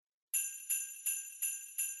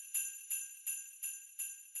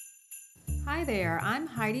Hi there, I'm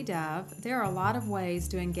Heidi Dove. There are a lot of ways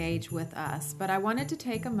to engage with us, but I wanted to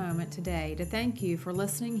take a moment today to thank you for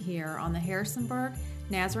listening here on the Harrisonburg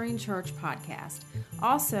Nazarene Church podcast.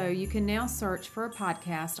 Also, you can now search for a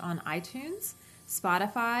podcast on iTunes,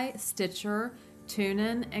 Spotify, Stitcher,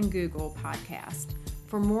 TuneIn, and Google Podcast.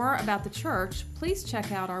 For more about the church, please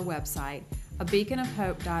check out our website,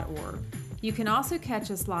 abeaconofhope.org. You can also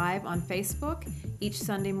catch us live on Facebook each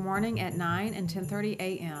Sunday morning at 9 and 10:30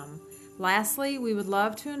 a.m. Lastly, we would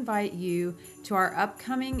love to invite you to our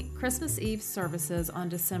upcoming Christmas Eve services on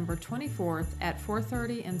December 24th at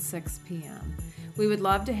 4:30 and 6 p.m. We would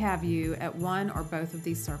love to have you at one or both of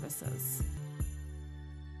these services.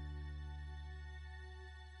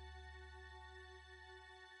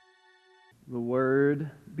 The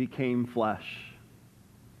Word became flesh,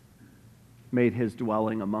 made His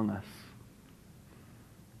dwelling among us.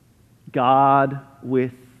 God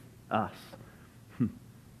with us.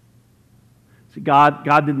 See, God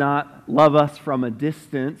did not love us from a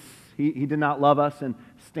distance. He did not love us and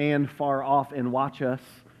stand far off and watch us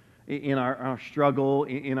in our struggle,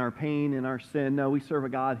 in our pain, in our sin. No, we serve a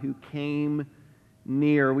God who came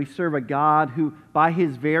near. We serve a God who, by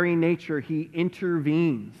His very nature, He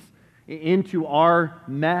intervenes into our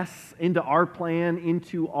mess, into our plan,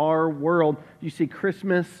 into our world. You see,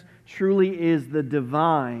 Christmas truly is the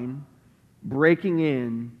divine breaking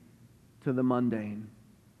in to the mundane.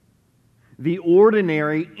 The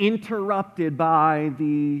ordinary interrupted by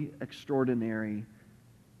the extraordinary.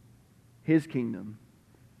 His kingdom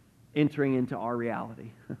entering into our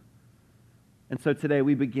reality. And so today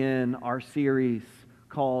we begin our series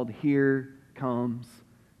called Here Comes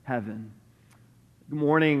Heaven. Good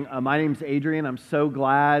morning. My name's Adrian. I'm so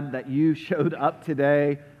glad that you showed up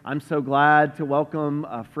today. I'm so glad to welcome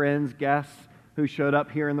friends, guests who showed up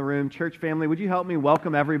here in the room. Church family, would you help me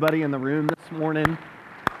welcome everybody in the room this morning?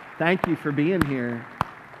 Thank you for being here.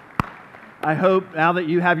 I hope now that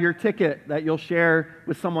you have your ticket that you'll share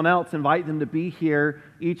with someone else, invite them to be here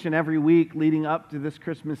each and every week leading up to this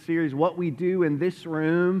Christmas series. What we do in this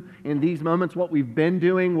room, in these moments, what we've been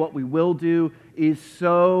doing, what we will do is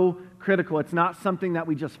so critical. It's not something that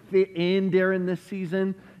we just fit in during this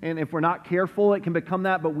season, and if we're not careful, it can become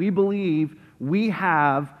that, but we believe we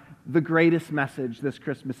have the greatest message this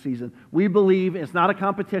Christmas season. We believe it's not a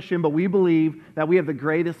competition, but we believe that we have the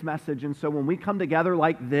greatest message. And so when we come together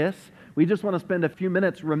like this, we just want to spend a few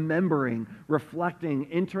minutes remembering, reflecting,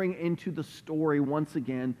 entering into the story once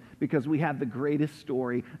again, because we have the greatest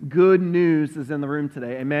story. Good news is in the room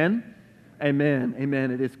today. Amen? Amen.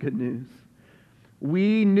 Amen. It is good news.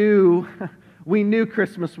 We knew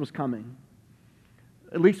Christmas was coming.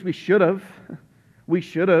 At least we should have. We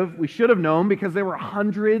should have known, because there were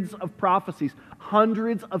hundreds of prophecies,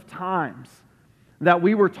 hundreds of times that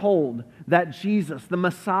we were told that Jesus, the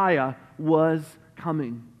Messiah, was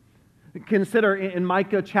coming. Consider in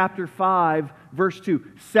Micah chapter 5, verse 2,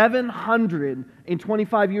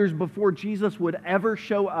 725 years before Jesus would ever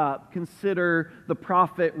show up, consider the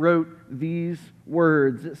prophet wrote these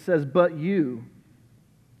words. It says, "But you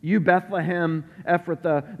Bethlehem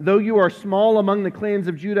Ephrathah, though you are small among the clans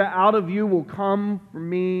of Judah, out of you will come for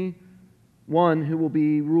me one who will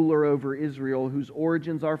be ruler over Israel, whose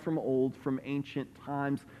origins are from old, from ancient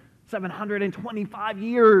times." 725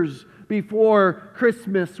 years before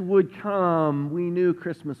Christmas would come, we knew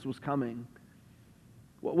Christmas was coming.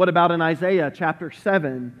 What about in Isaiah chapter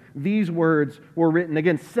 7? These words were written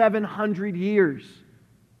again 700 years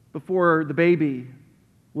before the baby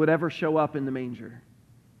would ever show up in the manger.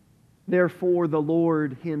 "Therefore the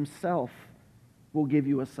Lord Himself will give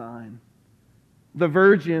you a sign. The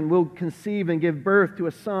virgin will conceive and give birth to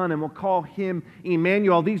a son and will call him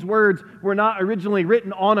Emmanuel." These words were not originally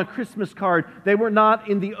written on a Christmas card. They were not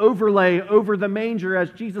in the overlay over the manger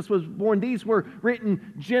as Jesus was born. These were written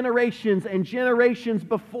generations and generations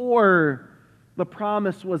before the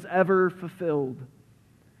promise was ever fulfilled.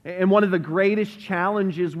 And one of the greatest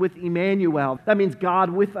challenges with Emmanuel, that means God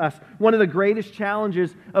with us, one of the greatest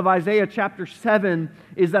challenges of Isaiah chapter 7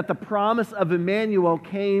 is that the promise of Emmanuel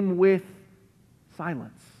came with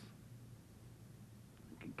silence.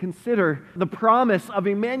 Consider the promise of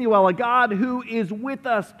Emmanuel, a God who is with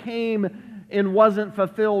us, came and wasn't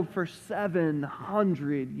fulfilled for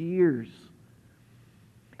 700 years.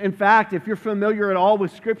 In fact, if you're familiar at all with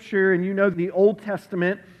Scripture and you know the Old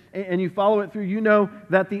Testament, and you follow it through, you know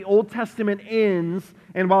that the Old Testament ends,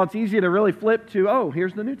 and while it's easy to really flip to, oh,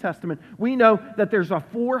 here's the New Testament, we know that there's a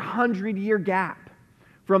 400-year gap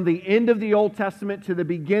from the end of the Old Testament to the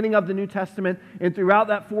beginning of the New Testament, and throughout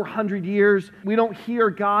that 400 years, we don't hear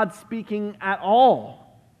God speaking at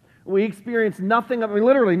all. We experienced nothing,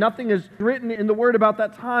 literally nothing is written in the Word about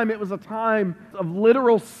that time. It was a time of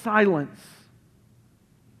literal silence.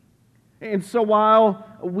 And so while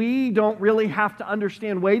we don't really have to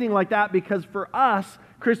understand waiting like that, because for us,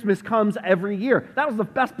 Christmas comes every year. That was the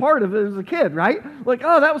best part of it as a kid, right? Like,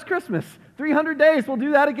 oh, that was Christmas. 300 days, we'll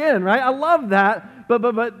do that again, right? I love that.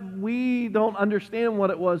 But we don't understand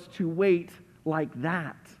what it was to wait like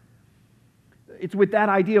that. It's with that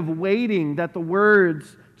idea of waiting that the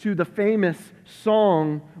words to the famous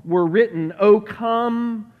song were written. O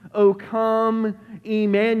come,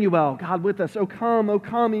 Emmanuel, God with us. O come,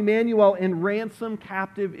 Emmanuel, and ransom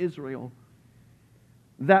captive Israel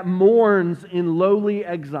that mourns in lowly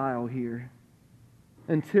exile here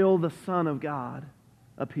until the Son of God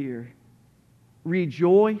appear.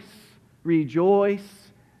 Rejoice,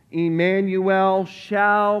 rejoice, Emmanuel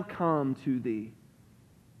shall come to thee,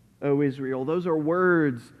 O Israel. Those are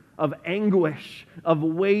words of anguish, of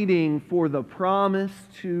waiting for the promise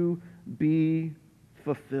to be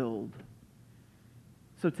fulfilled.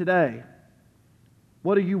 So today,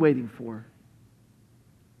 what are you waiting for?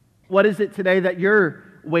 What is it today that you're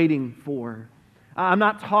waiting for? I'm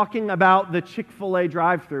not talking about the Chick-fil-A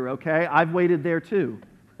drive-thru, okay? I've waited there too.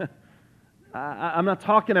 I'm not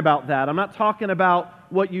talking about that. I'm not talking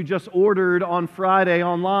about what you just ordered on Friday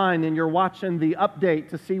online and you're watching the update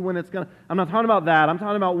to see when it's going to... I'm not talking about that. I'm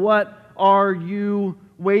talking about what are you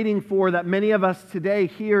waiting for that many of us today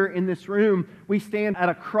here in this room, we stand at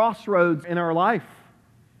a crossroads in our life.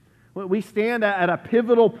 We stand at a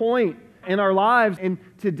pivotal point in our lives. And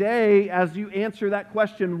today, as you answer that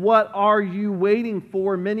question, what are you waiting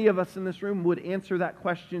for? Many of us in this room would answer that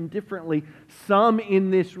question differently. Some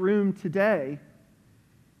in this room today,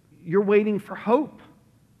 you're waiting for hope.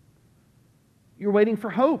 You're waiting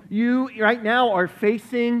for hope. You right now are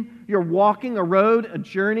you're walking a road, a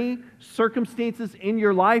journey, circumstances in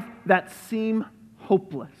your life that seem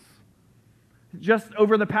hopeless. Just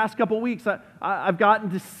over the past couple weeks, I've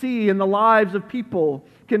gotten to see in the lives of people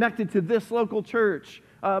connected to this local church,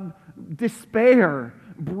 despair,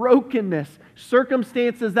 brokenness,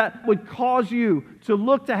 circumstances that would cause you to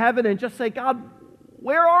look to heaven and just say, God,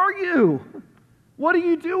 where are you? What are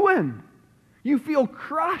you doing? You feel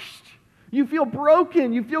crushed. You feel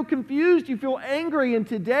broken. You feel confused. You feel angry. And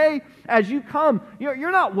today, as you come,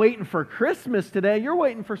 you're not waiting for Christmas today. You're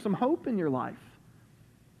waiting for some hope in your life.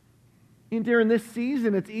 And during this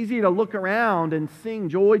season, it's easy to look around and sing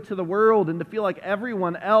joy to the world and to feel like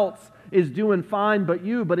everyone else is doing fine but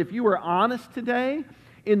you. But if you were honest today,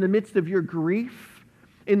 in the midst of your grief,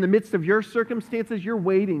 in the midst of your circumstances, you're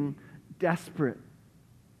waiting desperate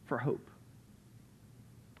for hope.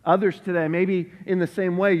 Others today, maybe in the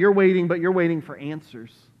same way, you're waiting, but you're waiting for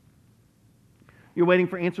answers. You're waiting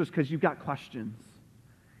for answers because you've got questions.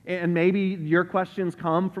 And maybe your questions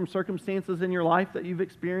come from circumstances in your life that you've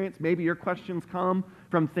experienced. Maybe your questions come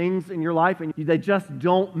from things in your life and they just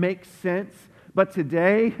don't make sense. But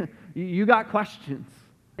today, you got questions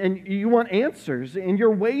and you want answers and you're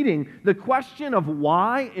waiting. The question of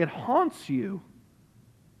why, it haunts you.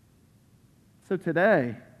 So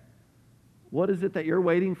today, what is it that you're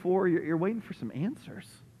waiting for? You're waiting for some answers.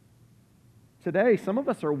 Today, some of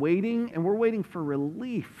us are waiting and we're waiting for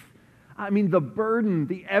relief. I mean, the burden,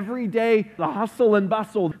 the everyday, the hustle and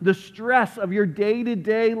bustle, the stress of your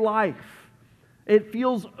day-to-day life. It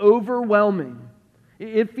feels overwhelming.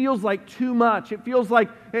 It feels like too much. It feels like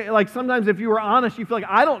sometimes if you were honest, you feel like,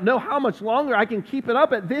 I don't know how much longer I can keep it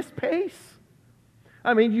up at this pace.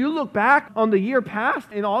 I mean, you look back on the year past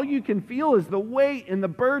and all you can feel is the weight and the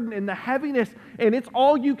burden and the heaviness, and it's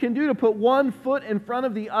all you can do to put one foot in front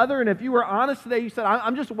of the other. And if you were honest today, you said,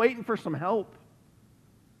 I'm just waiting for some help.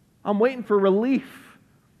 I'm waiting for relief.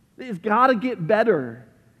 It's got to get better.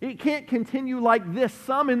 It can't continue like this.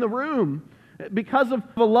 Some in the room, because of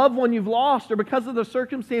a loved one you've lost or because of the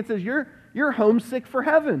circumstances, you're homesick for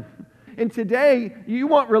heaven. And today, you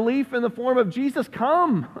want relief in the form of Jesus,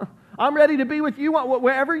 come. I'm ready to be with you.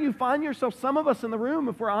 Wherever you find yourself, some of us in the room,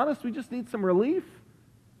 if we're honest, we just need some relief.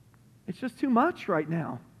 It's just too much right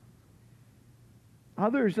now.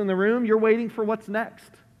 Others in the room, you're waiting for what's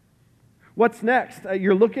next. What's next?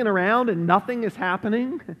 You're looking around and nothing is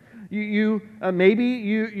happening. Maybe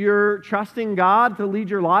you're trusting God to lead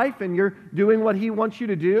your life and you're doing what He wants you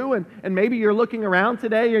to do. And maybe you're looking around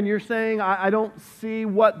today and you're saying, I don't see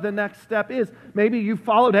what the next step is. Maybe you've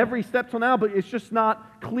followed every step till now, but it's just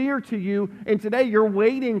not clear to you. And today you're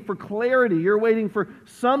waiting for clarity. You're waiting for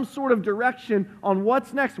some sort of direction on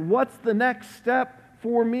what's next. What's the next step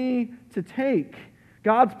for me to take?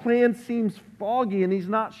 God's plan seems foggy and He's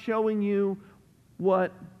not showing you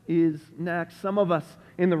what is next. Some of us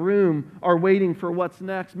in the room are waiting for what's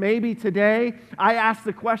next. Maybe today I ask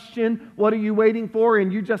the question, what are you waiting for?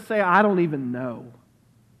 And you just say, I don't even know.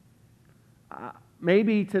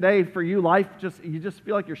 Maybe today for you, you just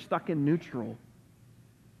feel like you're stuck in neutral.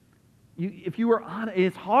 If you were on,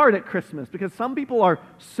 it's hard at Christmas because some people are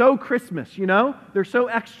so Christmas, They're so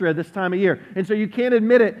extra this time of year. And so you can't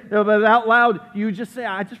admit it, but out loud, you just say,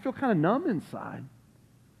 I just feel kind of numb inside.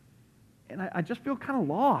 And I just feel kind of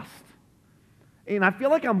lost. And I feel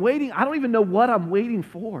like I'm waiting. I don't even know what I'm waiting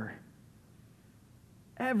for.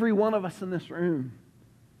 Every one of us in this room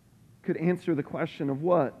could answer the question of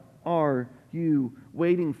what are you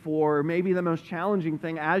waiting for? Maybe the most challenging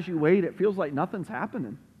thing as you wait, it feels like nothing's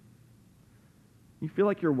happening. You feel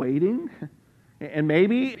like you're waiting. And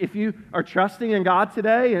maybe if you are trusting in God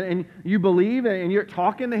today and you believe and you're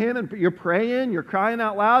talking to Him and you're praying, you're crying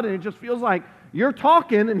out loud, and it just feels like you're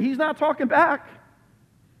talking and He's not talking back.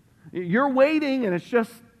 You're waiting and it's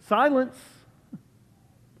just silence.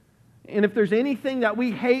 And if there's anything that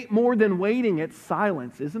we hate more than waiting, it's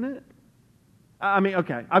silence, isn't it? I mean,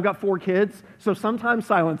 okay, I've got 4 kids, so sometimes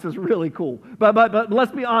silence is really cool. But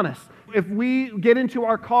let's be honest. If we get into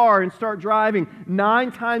our car and start driving,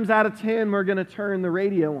 9 times out of 10, we're going to turn the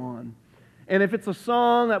radio on. And if it's a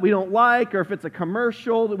song that we don't like, or if it's a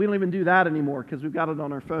commercial, we don't even do that anymore because we've got it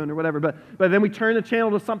on our phone or whatever. But then we turn the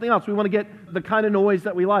channel to something else. We want to get the kind of noise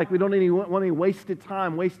that we like. We don't want any wasted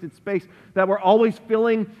time, wasted space that we're always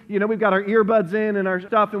filling. We've got our earbuds in and our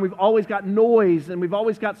stuff, and we've always got noise, and we've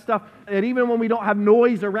always got stuff. And even when we don't have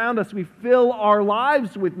noise around us, we fill our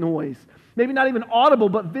lives with noise. Maybe not even audible,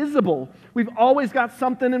 but visible. We've always got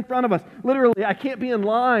something in front of us. Literally, I can't be in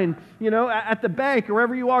line, at the bank or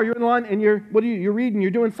wherever you are. You're in line and you're reading, you're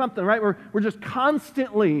doing something, right? We're just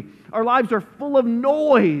constantly, our lives are full of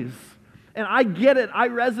noise. And I get it, I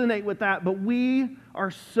resonate with that, but we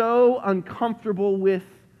are so uncomfortable with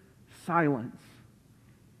silence.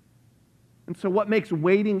 And so what makes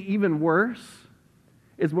waiting even worse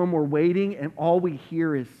is when we're waiting and all we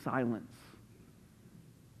hear is silence.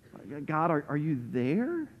 God, are you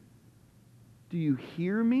there? Do you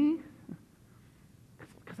hear me?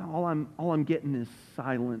 Because all I'm getting is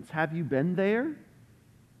silence. Have you been there?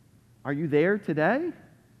 Are you there today?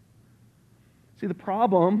 See, the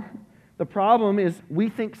problem is we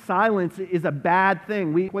think silence is a bad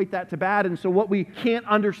thing. We equate that to bad. And so what we can't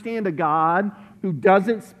understand a God who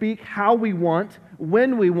doesn't speak how we want,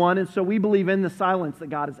 when we want, and so we believe in the silence that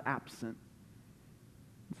God is absent.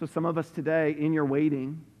 So some of us today, in your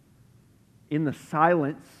waiting, in the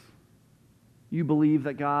silence, you believe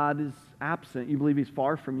that God is absent. You believe He's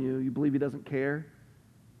far from you. You believe He doesn't care.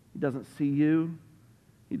 He doesn't see you.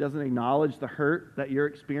 He doesn't acknowledge the hurt that you're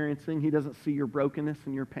experiencing. He doesn't see your brokenness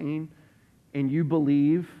and your pain. And you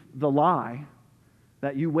believe the lie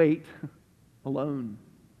that you wait alone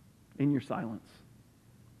in your silence.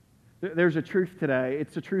 There's a truth today.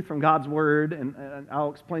 It's a truth from God's Word, and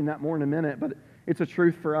I'll explain that more in a minute, but it's a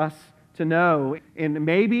truth for us to know. And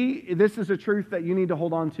maybe this is a truth that you need to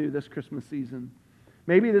hold on to this Christmas season.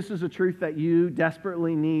 Maybe this is a truth that you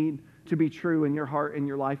desperately need to be true in your heart and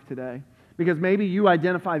your life today. Because maybe you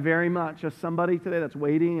identify very much as somebody today that's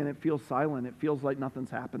waiting and it feels silent. It feels like nothing's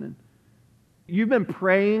happening. You've been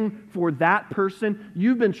praying for that person.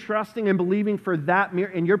 You've been trusting and believing for that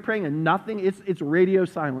mirror, and you're praying and nothing. It's radio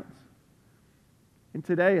silence. And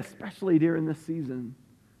today, especially during this season,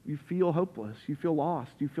 you feel hopeless, you feel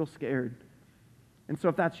lost, you feel scared. And so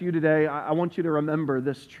if that's you today, I want you to remember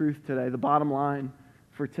this truth today. The bottom line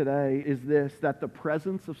for today is this, that the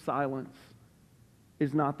presence of silence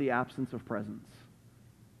is not the absence of presence.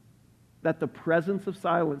 That the presence of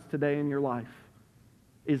silence today in your life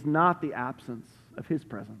is not the absence of His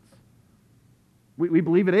presence. We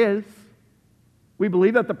believe it is. We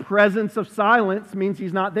believe that the presence of silence means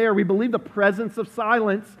He's not there. We believe the presence of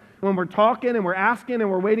silence when we're talking and we're asking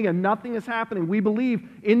and we're waiting and nothing is happening. We believe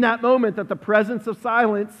in that moment that the presence of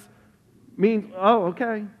silence means, oh,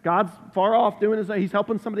 okay, God's far off doing His thing. He's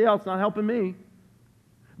helping somebody else, not helping me.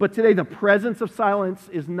 But today, the presence of silence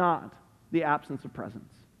is not the absence of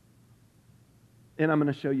presence. And I'm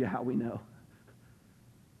going to show you how we know.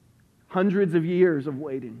 Hundreds of years of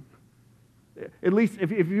waiting. At least,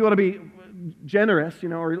 if you want to be generous,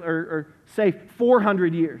 or say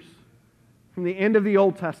 400 years. From the end of the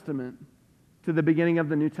Old Testament to the beginning of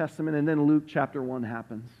the New Testament, and then Luke chapter 1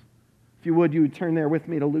 happens. If you would turn there with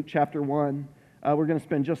me to Luke chapter 1. We're going to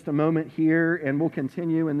spend just a moment here, and we'll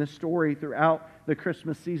continue in this story throughout the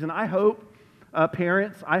Christmas season. I hope,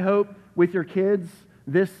 parents, with your kids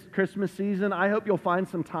this Christmas season, I hope you'll find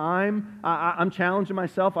some time. I'm challenging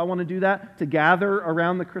myself. I want to do that, to gather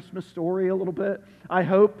around the Christmas story a little bit. I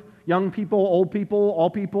hope young people, old people, all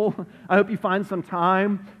people, I hope you find some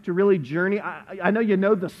time to really journey. I know you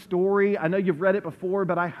know the story. I know you've read it before,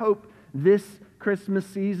 but I hope this Christmas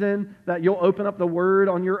season that you'll open up the Word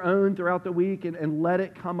on your own throughout the week and let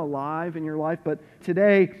it come alive in your life. But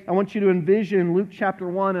today, I want you to envision Luke chapter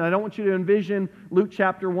 1, and I don't want you to envision Luke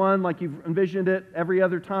chapter 1 like you've envisioned it every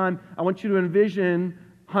other time. I want you to envision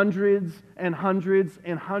hundreds and hundreds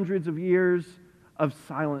and hundreds of years of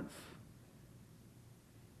silence.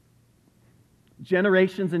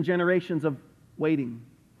 Generations and generations of waiting.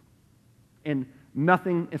 And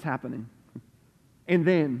nothing is happening. And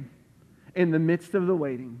then, in the midst of the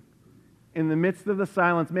waiting, in the midst of the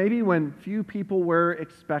silence, maybe when few people were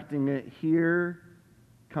expecting it, here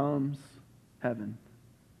comes heaven.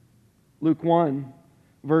 Luke 1,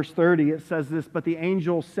 verse 30, it says this, "But the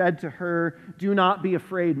angel said to her, 'Do not be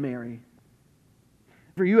afraid, Mary,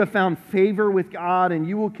 for you have found favor with God, and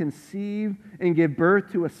you will conceive and give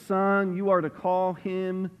birth to a son. You are to call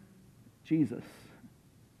him Jesus.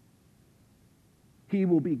 He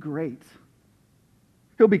will be great.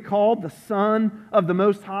 He'll be called the Son of the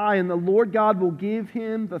Most High, and the Lord God will give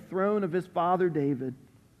him the throne of his father David.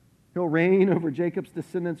 He'll reign over Jacob's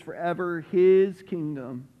descendants forever. His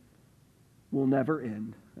kingdom will never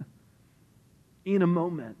end.'" In a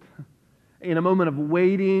moment of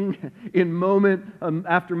waiting, in moment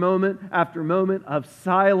after moment after moment of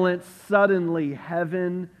silence, suddenly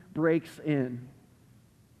heaven breaks in.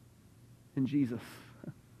 And Jesus,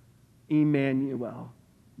 Emmanuel,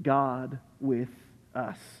 God with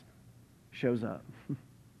us, shows up.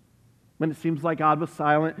 When it seems like God was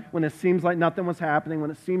silent, when it seems like nothing was happening, when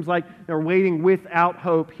it seems like they're waiting without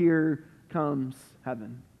hope, here comes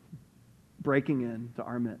heaven, breaking into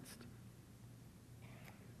our midst.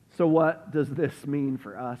 So what does this mean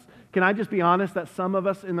for us? Can I just be honest that some of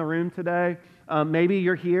us in the room today, maybe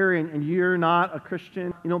you're here and you're not a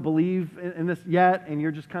Christian, you don't believe in this yet, and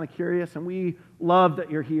you're just kind of curious, and we love that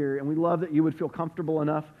you're here, and we love that you would feel comfortable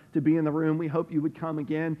enough to be in the room. We hope you would come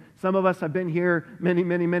again. Some of us have been here many,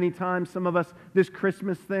 many, many times. Some of us, this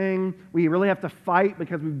Christmas thing, we really have to fight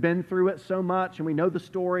because we've been through it so much, and we know the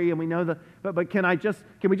story, and we know but can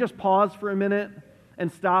we just pause for a minute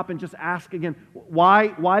and stop and just ask again,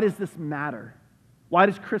 why does this matter? Why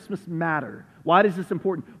does Christmas matter? Why is this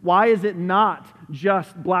important? Why is it not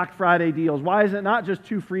just Black Friday deals? Why is it not just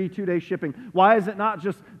 2 free 2-day shipping? Why is it not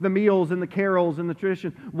just the meals and the carols and the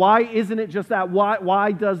tradition? Why isn't it just that?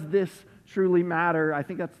 Why does this truly matter? I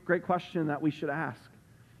think that's a great question that we should ask.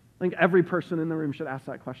 I think every person in the room should ask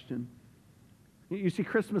that question. You see,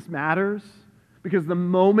 Christmas matters because the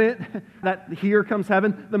moment that here comes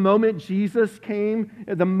heaven, the moment Jesus came,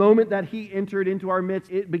 the moment that he entered into our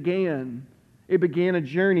midst, it began a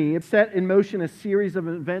journey. It set in motion a series of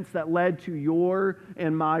events that led to your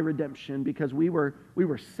and my redemption because we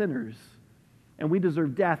were sinners and we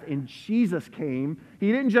deserved death. And Jesus came.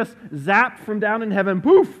 He didn't just zap from down in heaven,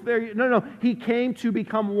 poof, there. No. He came to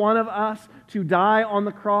become one of us, to die on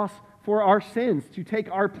the cross for our sins, to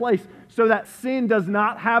take our place, so that sin does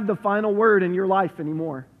not have the final word in your life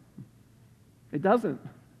anymore. It doesn't.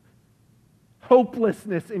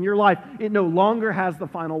 Hopelessness in your life, it no longer has the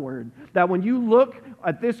final word. That when you look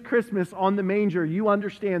at this Christmas on the manger, you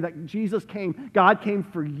understand that Jesus came, God came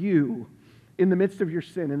for you in the midst of your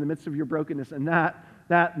sin, in the midst of your brokenness, and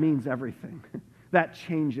that means everything. That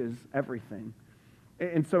changes everything.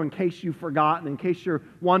 And so in case you've forgotten, in case you're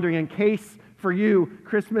wondering, in case for you,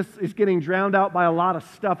 Christmas is getting drowned out by a lot of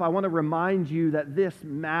stuff, I want to remind you that this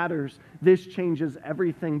matters. This changes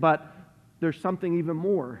everything, but there's something even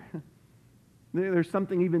more. There's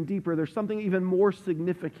something even deeper. There's something even more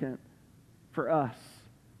significant for us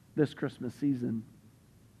this Christmas season.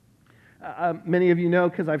 Many of you know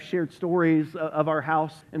because I've shared stories of our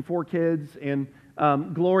house and 4 kids, and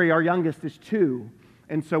Glory, our youngest, is 2.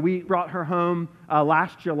 And so we brought her home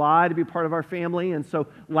last July to be part of our family. And so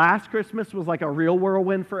last Christmas was like a real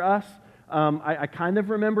whirlwind for us. I kind of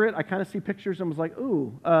remember it. I kind of see pictures and was like,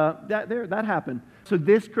 ooh, that happened. So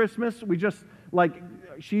this Christmas, we just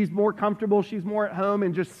she's more comfortable, she's more at home,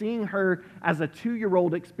 and just seeing her as a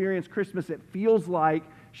 2-year-old experience Christmas, it feels like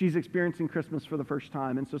she's experiencing Christmas for the first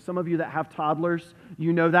time. And so some of you that have toddlers,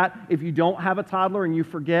 you know that. If you don't have a toddler and you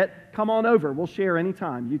forget, come on over. We'll share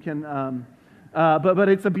anytime. You can... But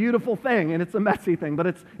it's a beautiful thing, and it's a messy thing, but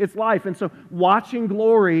it's life. And so watching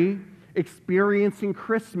Glory experiencing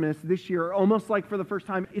Christmas this year, almost like for the first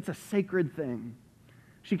time, it's a sacred thing.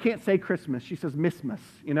 She can't say Christmas. She says Missmas,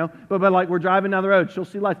 you know. But like we're driving down the road, she'll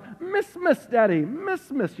see lights. Missmas, Daddy,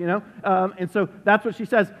 Missmas, you know. And so that's what she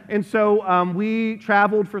says. And so we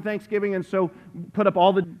traveled for Thanksgiving, and so put up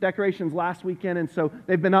all the decorations last weekend. And so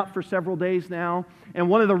they've been up for several days now. And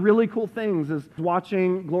one of the really cool things is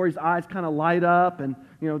watching Glory's eyes kind of light up, and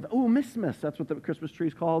oh, Missmas, that's what the Christmas tree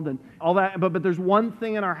is called, and all that. But there's one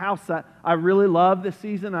thing in our house that I really love this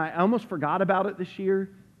season. I almost forgot about it this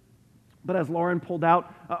year. But as Lauren pulled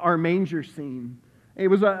out our manger scene, it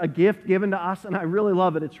was a gift given to us, and I really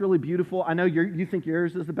love it. It's really beautiful. I know you think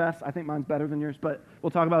yours is the best. I think mine's better than yours, but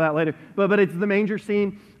we'll talk about that later. But it's the manger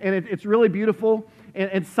scene, and it's really beautiful.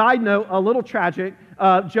 And side note, a little tragic,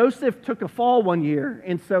 Joseph took a fall one year,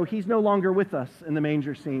 and so he's no longer with us in the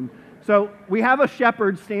manger scene. So we have a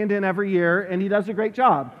shepherd stand in every year, and he does a great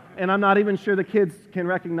job. And I'm not even sure the kids can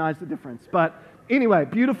recognize the difference. But anyway,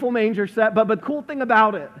 beautiful manger set. But the cool thing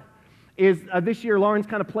about it is this year Lauren's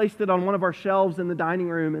kind of placed it on one of our shelves in the dining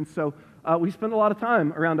room, and so we spend a lot of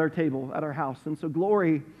time around our table at our house. And so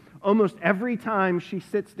Glory, almost every time she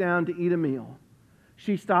sits down to eat a meal,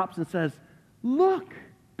 she stops and says, "Look,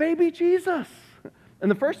 baby Jesus." And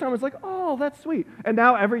the first time I was like, "Oh, that's sweet." And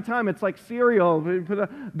now every time it's like cereal.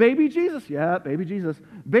 Baby Jesus. Yeah, baby Jesus.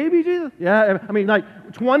 Baby Jesus. Yeah, I mean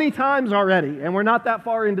like 20 times already, and we're not that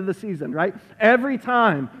far into the season, right? Every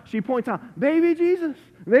time she points out, "Baby Jesus.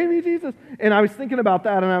 Baby Jesus." And I was thinking about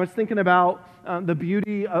that, and I was thinking about the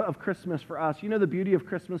beauty of Christmas for us. You know, the beauty of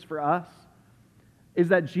Christmas for us is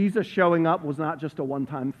that Jesus showing up was not just a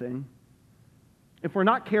one-time thing. If we're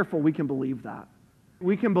not careful, we can believe that.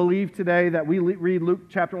 We can believe today that we read Luke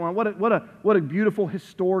chapter 1. What a beautiful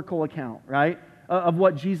historical account, right? Of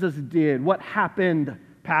what Jesus did, what happened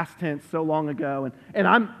past tense so long ago. And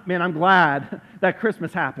I'm glad that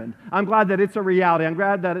Christmas happened. I'm glad that it's a reality. I'm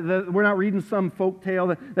glad that we're not reading some folk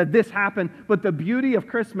tale that this happened. But the beauty of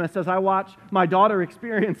Christmas, as I watch my daughter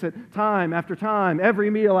experience it time after time, every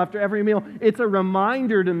meal after every meal, it's a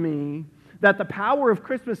reminder to me that the power of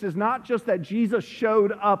Christmas is not just that Jesus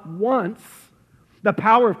showed up once. The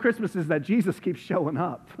power of Christmas is that Jesus keeps showing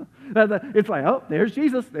up. It's like, oh, there's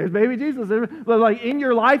Jesus, there's baby Jesus. But like in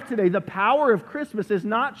your life today, the power of Christmas is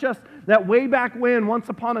not just that way back when, once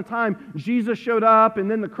upon a time, Jesus showed up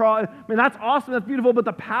and then the cross. I mean, that's awesome, that's beautiful, but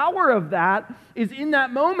the power of that is in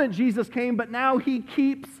that moment Jesus came, but now He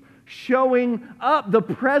keeps showing up. The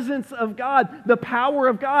presence of God, the power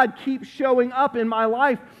of God keeps showing up in my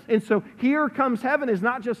life. And so Here Comes Heaven is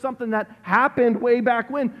not just something that happened way back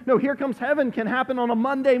when. No, Here Comes Heaven can happen on a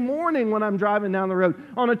Monday morning when I'm driving down the road,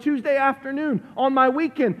 on a Tuesday afternoon, on my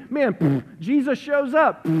weekend. Man, Jesus shows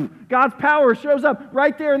up. God's power shows up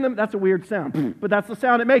right there in the... That's a weird sound, but that's the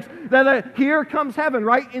sound it makes. That Here Comes Heaven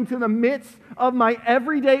right into the midst of my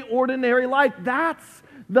everyday, ordinary life. That's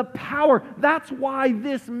the power. That's why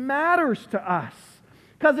this matters to us.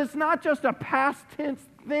 Because it's not just a past tense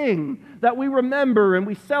thing that we remember and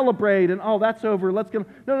we celebrate and, oh, that's over, let's go.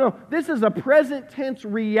 No. This is a present tense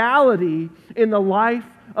reality in the life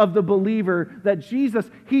of the believer that Jesus,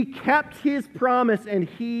 He kept His promise and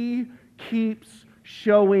He keeps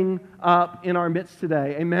showing up in our midst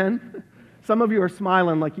today. Amen? Some of you are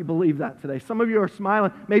smiling like you believe that today. Some of you are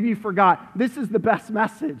smiling. Maybe you forgot. This is the best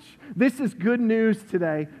message. This is good news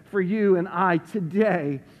today for you and I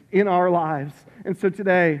today in our lives. And so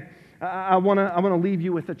today, I want to leave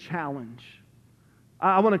you with a challenge.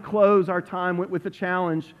 I want to close our time with a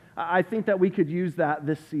challenge. I think that we could use that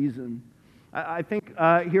this season. I think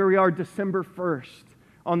here we are, December 1st,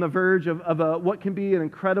 on the verge of what can be an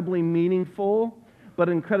incredibly meaningful, but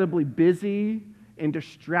incredibly busy and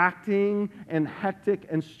distracting and hectic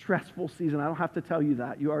and stressful season. I don't have to tell you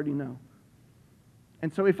that. You already know.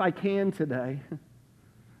 And so if I can today,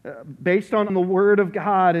 based on the Word of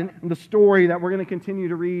God and the story that we're going to continue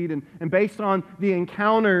to read and based on the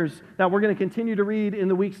encounters that we're going to continue to read in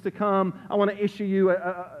the weeks to come, I want to issue you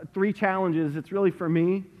 3 challenges. It's really for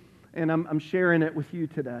me, and I'm sharing it with you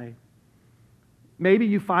today. Maybe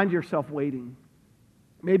you find yourself waiting.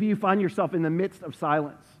 Maybe you find yourself in the midst of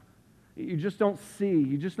silence. You just don't see.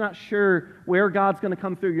 You're just not sure where God's going to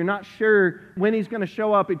come through. You're not sure when He's going to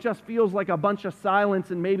show up. It just feels like a bunch of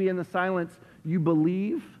silence, and maybe in the silence you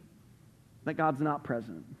believe that God's not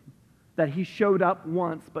present, that He showed up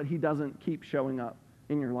once, but He doesn't keep showing up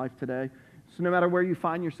in your life today. So no matter where you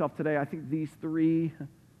find yourself today, I think these 3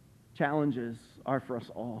 challenges are for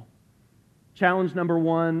us all. Challenge number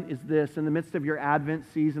 1 is this. In the midst of your Advent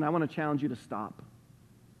season, I want to challenge you to stop.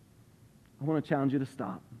 I want to challenge you to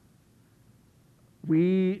stop.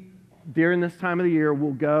 We during this time of the year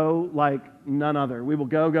will go like none other. We will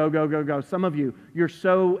go, go, go, go, go. Some of you, you're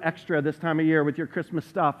so extra this time of year with your Christmas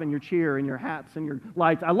stuff and your cheer and your hats and your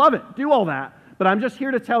lights. I love it. Do all that. But I'm just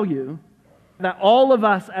here to tell you that all of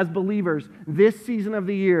us as believers, this season of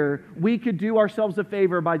the year, we could do ourselves a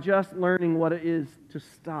favor by just learning what it is to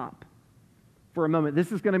stop for a moment.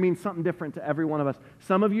 This is going to mean something different to every one of us.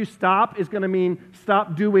 Some of you, stop is going to mean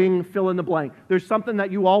stop doing fill in the blank. There's something that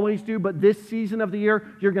you always do, but this season of the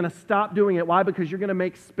year, you're going to stop doing it. Why? Because you're going to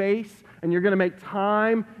make space, and you're going to make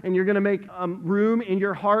time, and you're going to make room in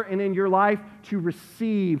your heart and in your life to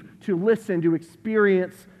receive, to listen, to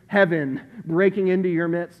experience heaven breaking into your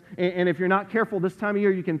midst. And if you're not careful this time of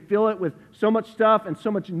year, you can fill it with so much stuff and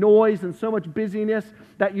so much noise and so much busyness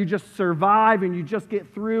that you just survive and you just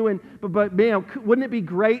get through. But man, wouldn't it be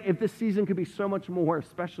great if this season could be so much more,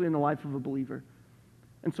 especially in the life of a believer?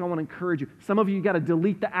 And so I want to encourage you. Some of you got to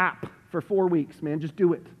delete the app for 4 weeks, man. Just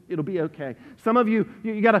do it. It'll be okay. Some of you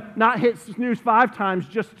got to not hit snooze 5 times,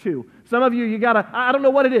 just 2. Some of you got to, I don't know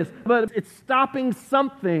what it is, but it's stopping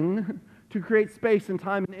something to create space and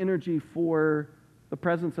time and energy for the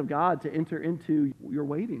presence of God to enter into your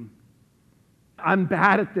waiting. I'm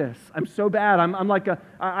bad at this. I'm so bad. I'm like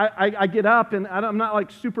I get up, and I'm not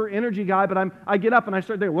like super energy guy, but I get up and I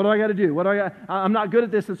start thinking, what do I got to do? I'm not good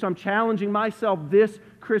at this, and so I'm challenging myself this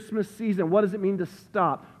Christmas season. What does it mean to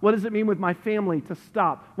stop? What does it mean with my family to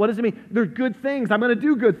stop? What does it mean? They're good things. I'm going to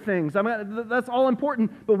do good things. That's all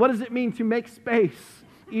important, but what does it mean to make space,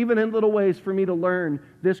 even in little ways, for me to learn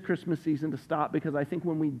this Christmas season to stop? Because I think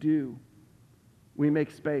when we do, we make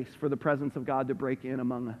space for the presence of God to break in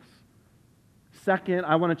among us. Second,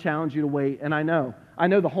 I want to challenge you to wait. And I know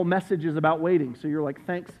the whole message is about waiting. So you're like,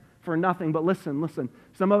 thanks for nothing. But listen.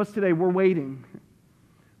 Some of us today, we're waiting.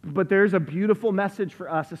 But there's a beautiful message for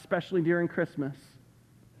us, especially during Christmas,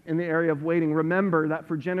 in the area of waiting. Remember that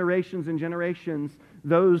for generations and generations,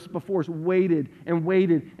 those before us waited and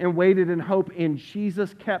waited and waited in hope, and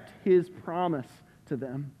Jesus kept His promise to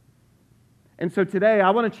them. And so today,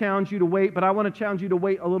 I want to challenge you to wait, but I want to challenge you to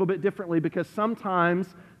wait a little bit differently, because sometimes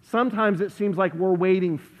it seems like we're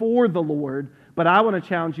waiting for the Lord, but I want to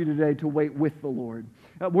challenge you today to wait with the Lord.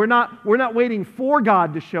 We're not waiting for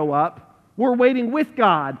God to show up. We're waiting with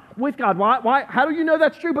God. With God. Why? How do you know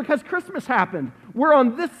that's true? Because Christmas happened. We're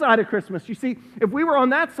on this side of Christmas. You see, if we were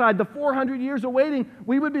on that side, the 400 years of waiting,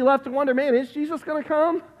 we would be left to wonder, man, is Jesus going to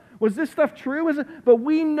come? Was this stuff true? But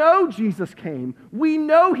we know Jesus came. We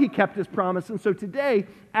know He kept His promise. And so today,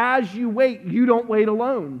 as you wait, you don't wait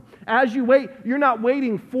alone. As you wait, you're not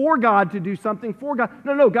waiting for God to do something for God.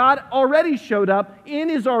 No, God already showed up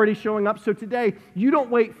and is already showing up. So today, you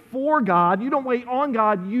don't wait for God. You don't wait on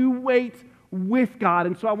God. You wait with God.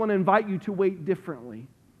 And so I want to invite you to wait differently.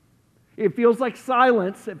 It feels like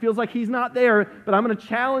silence. It feels like He's not there. But I'm going to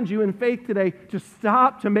challenge you in faith today to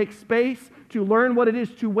stop, to make space, to learn what it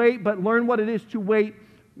is to wait, but learn what it is to wait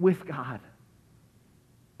with God.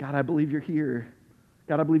 God, I believe You're here.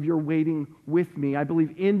 God, I believe You're waiting with me. I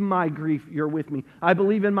believe in my grief, You're with me. I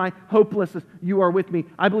believe in my hopelessness, You are with me.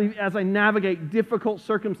 I believe as I navigate difficult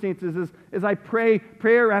circumstances, as I pray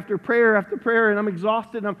prayer after prayer after prayer, and I'm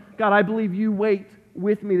exhausted, God, I believe You wait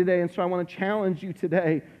with me today. And so I want to challenge you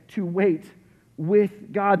today to wait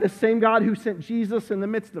with God. The same God who sent Jesus in the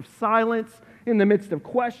midst of silence, in the midst of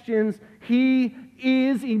questions. He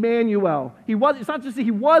is Emmanuel. It's not just that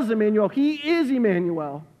He was Emmanuel, He is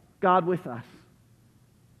Emmanuel, God with us.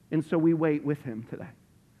 And so we wait with Him today.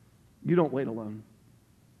 You don't wait alone.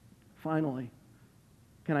 Finally,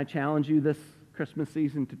 can I challenge you this Christmas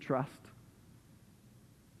season to trust?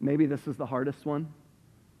 Maybe this is the hardest one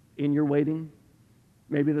in your waiting.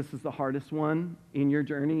 Maybe this is the hardest one in your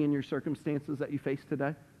journey, in your circumstances that you face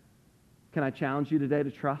today. Can I challenge you today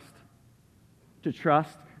to trust? To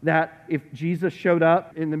trust that if Jesus showed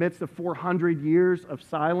up in the midst of 400 years of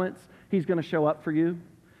silence, He's going to show up for you.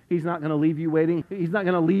 He's not going to leave you waiting. He's not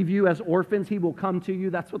going to leave you as orphans. He will come to you.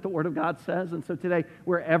 That's what the Word of God says. And so today,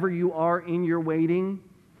 wherever you are in your waiting,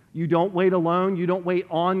 you don't wait alone. You don't wait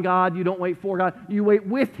on God. You don't wait for God. You wait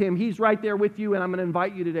with Him. He's right there with you. And I'm going to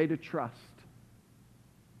invite you today to trust.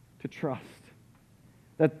 To trust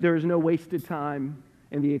that there is no wasted time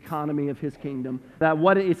in the economy of His kingdom. That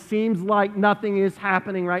what it seems like nothing is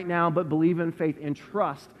happening right now, but believe in faith and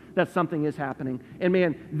trust that something is happening. And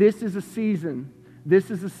man, this is a season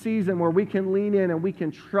where we can lean in and we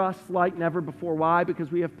can trust like never before. Why?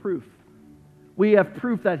 Because we have proof. We have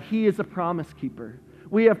proof that He is a promise keeper.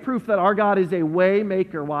 We have proof that our God is a way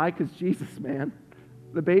maker. Why? Because Jesus, man,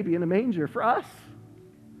 the baby in a manger for us.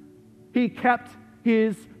 He kept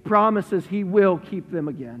His promises. He will keep them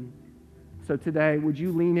again. So today, would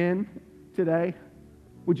you lean in today?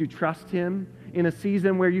 Would you trust him in a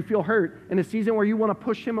season where you feel hurt, in a season where you want to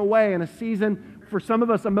push him away, in a season, for some of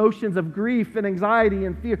us, emotions of grief and anxiety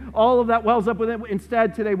and fear, all of that wells up within.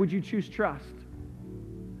 Instead, today, would you choose trust?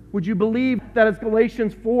 Would you believe that, as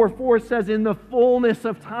Galatians 4:4 says, in the fullness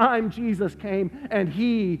of time, Jesus came and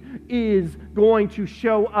he is going to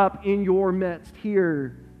show up in your midst.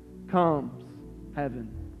 Here comes heaven.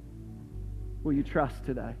 Will you trust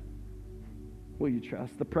today? Will you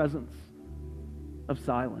trust? The presence of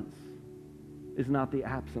silence is not the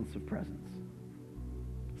absence of presence.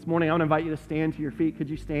 This morning, I want to invite you to stand to your feet. Could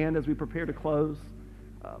you stand as we prepare to close?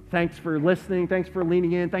 Thanks for listening. Thanks for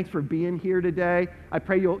leaning in. Thanks for being here today. I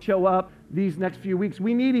pray you'll show up these next few weeks.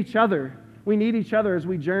 We need each other. We need each other as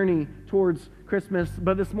we journey towards Christmas.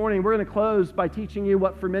 But this morning, we're going to close by teaching you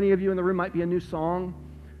what for many of you in the room might be a new song.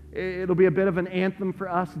 It'll be a bit of an anthem for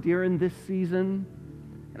us during this season.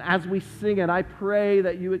 And as we sing it, I pray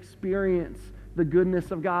that you experience the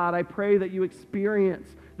goodness of God. I pray that you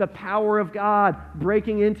experience the power of God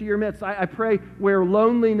breaking into your midst. I pray where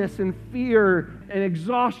loneliness and fear and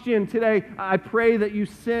exhaustion today, I pray that you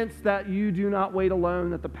sense that you do not wait alone,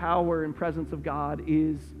 that the power and presence of God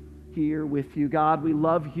is here with you. God, we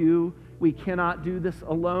love you. We cannot do this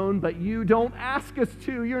alone, but you don't ask us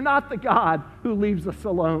to. You're not the God who leaves us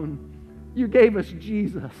alone. You gave us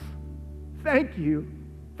Jesus. Thank you.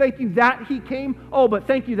 Thank you that he came. Oh, but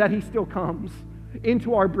thank you that he still comes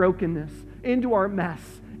into our brokenness, into our mess,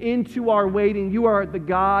 into our waiting. You are the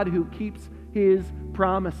God who keeps his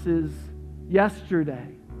promises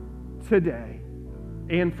yesterday, today,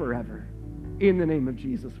 and forever. In the name of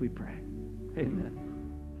Jesus we pray. Amen.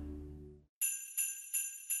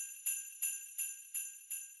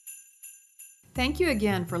 Thank you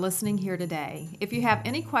again for listening here today. If you have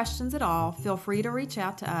any questions at all, feel free to reach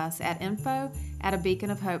out to us at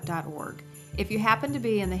info@abeaconofhope.org. If you happen to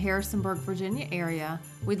be in the Harrisonburg, Virginia area,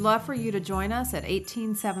 we'd love for you to join us at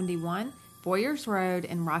 1871 Boyers Road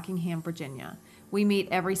in Rockingham, Virginia. We meet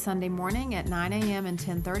every Sunday morning at 9 a.m. and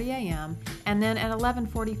 10:30 a.m. and then at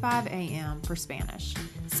 11:45 a.m. for Spanish.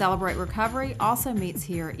 Celebrate Recovery also meets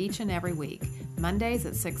here each and every week, Mondays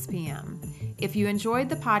at 6 p.m. If you enjoyed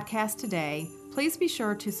the podcast today, please be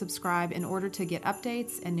sure to subscribe in order to get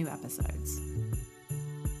updates and new episodes.